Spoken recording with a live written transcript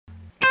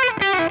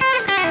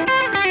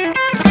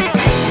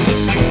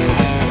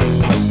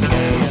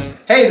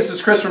Hey, this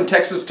is Chris from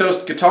Texas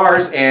Toast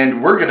Guitars,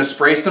 and we're going to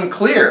spray some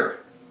clear.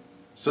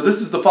 So this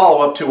is the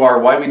follow-up to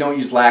our Why We Don't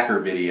Use Lacquer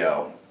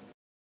video.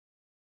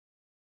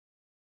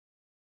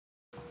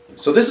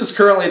 So this is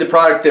currently the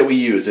product that we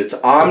use. It's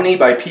Omni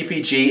by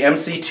PPG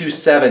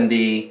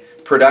MC270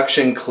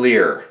 Production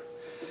Clear.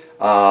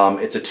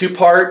 It's a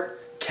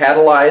two-part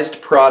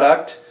catalyzed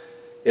product.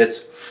 It's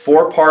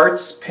 4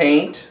 parts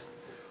paint,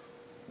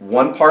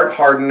 1 part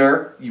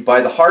hardener. You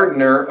buy the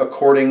hardener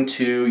according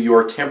to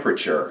your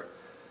temperature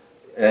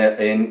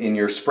in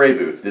your spray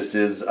booth. This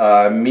is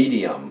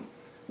medium,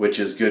 which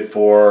is good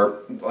for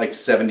like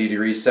 70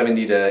 degrees,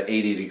 70 to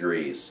 80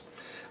 degrees.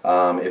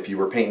 If you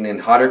were painting in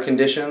hotter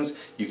conditions,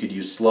 you could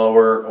use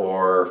slower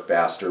or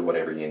faster,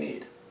 whatever you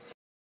need.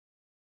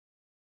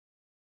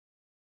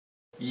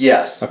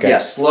 Yes, okay.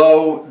 Yes,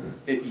 slow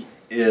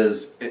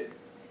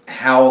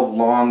how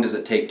long does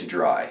it take to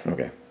dry?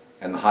 Okay.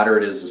 And the hotter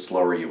it is, the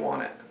slower you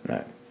want it.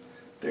 Right.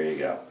 There you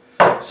go.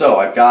 So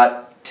I've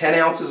got 10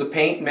 ounces of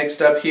paint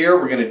mixed up here.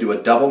 We're going to do a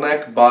double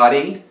neck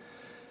body,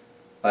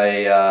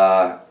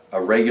 a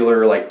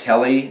regular like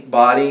telly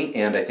body,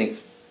 and I think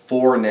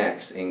 4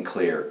 necks in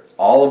clear.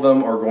 All of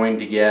them are going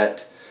to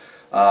get,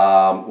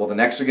 well, the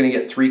necks are going to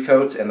get 3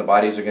 coats and the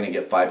bodies are going to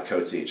get 5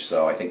 coats each.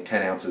 So I think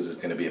 10 ounces is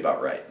going to be about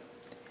right.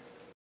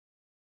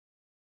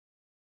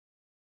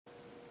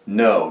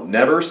 No,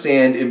 never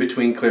sand in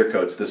between clear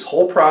coats. This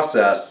whole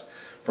process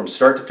from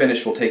start to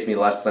finish will take me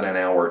less than an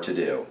hour to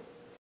do.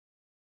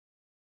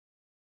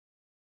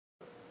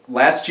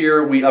 Last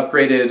year we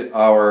upgraded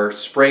our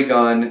spray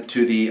gun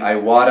to the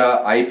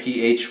Iwata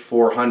IPH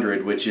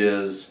 400, which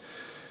is,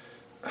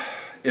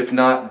 if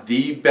not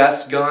the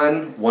best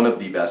gun, one of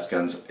the best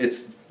guns.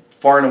 It's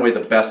far and away the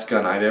best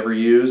gun I've ever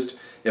used.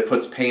 It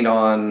puts paint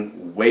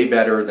on way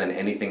better than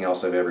anything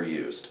else I've ever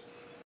used.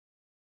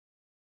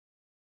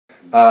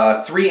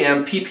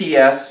 3M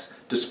PPS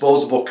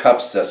disposable cup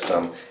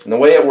system. And the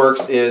way it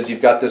works is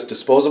you've got this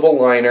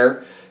disposable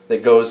liner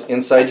that goes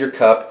inside your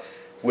cup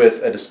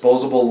with a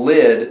disposable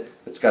lid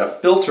that's got a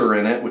filter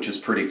in it, which is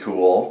pretty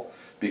cool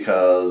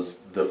because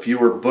the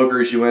fewer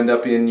boogers you end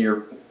up in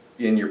your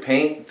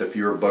paint, the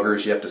fewer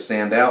boogers you have to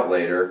sand out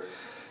later.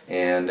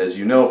 And as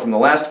you know from the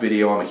last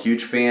video, I'm a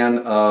huge fan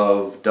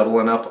of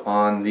doubling up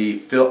on the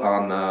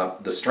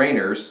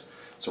strainers.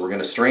 So we're going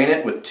to strain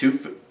it with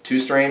two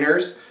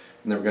strainers,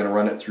 and then we're going to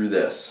run it through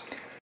this.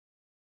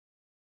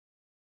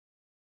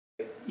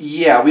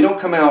 Yeah, we don't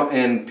come out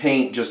and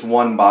paint just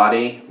one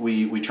body.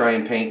 We try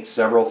and paint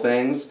several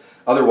things.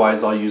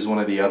 Otherwise, I'll use one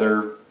of the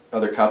other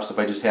cups if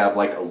I just have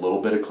like a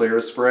little bit of clear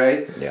to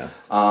spray. Yeah.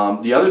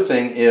 The other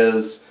thing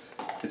is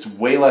it's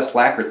way less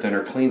lacquer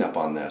thinner cleanup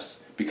on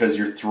this because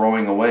you're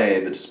throwing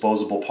away the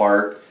disposable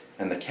part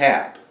and the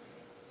cap.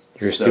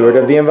 You're a steward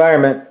of the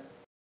environment.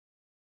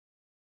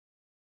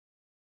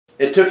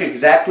 It took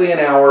exactly an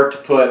hour to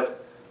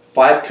put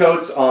 5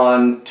 coats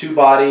on 2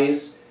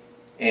 bodies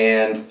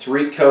and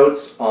 3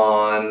 coats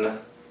on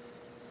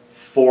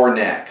 4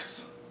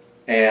 necks.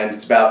 And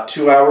it's about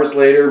 2 hours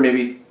later,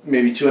 maybe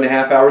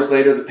 2.5 hours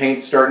later, the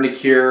paint's starting to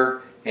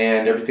cure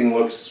and everything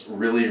looks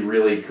really,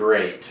 really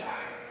great.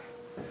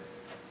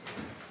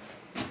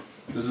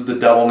 This is the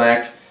double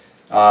neck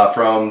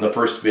from the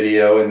first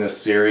video in this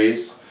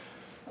series.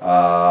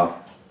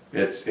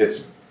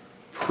 It's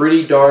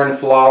pretty darn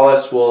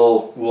flawless.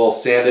 We'll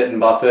sand it and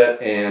buff it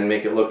and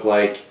make it look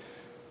like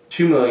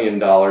 $2 million.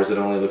 It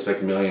only looks like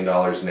 $1 million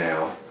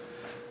now.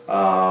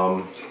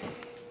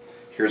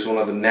 Here's one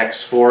of the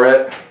necks for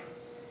it.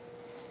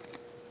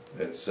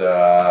 It's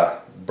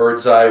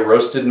bird's eye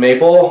roasted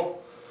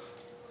maple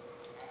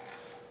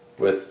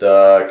with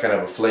kind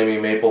of a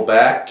flaming maple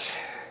back.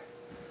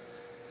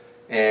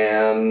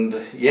 And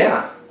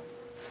yeah,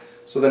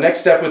 so the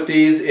next step with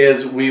these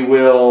is we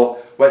will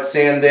wet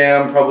sand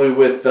them probably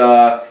with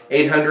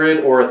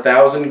 800 or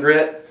 1000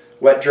 grit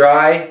wet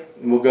dry.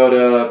 And we'll go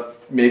to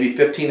maybe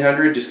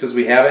 1500 just because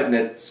we have it and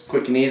it's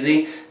quick and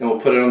easy. Then we'll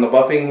put it on the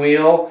buffing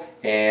wheel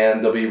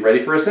and they'll be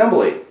ready for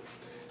assembly.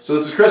 So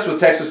this is Chris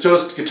with Texas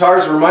Toast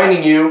Guitars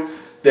reminding you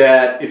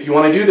that if you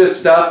want to do this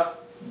stuff,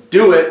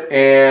 do it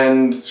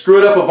and screw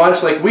it up a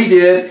bunch like we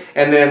did,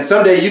 and then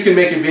someday you can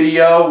make a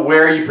video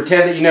where you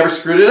pretend that you never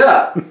screwed it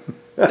up.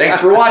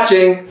 Thanks for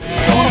watching.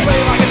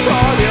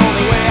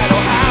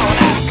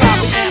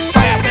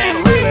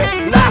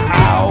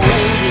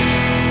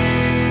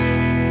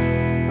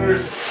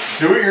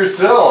 Do it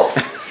yourself.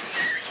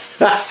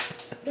 What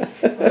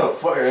the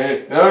fuck?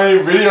 You know how many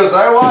videos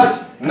I watch?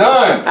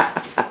 None.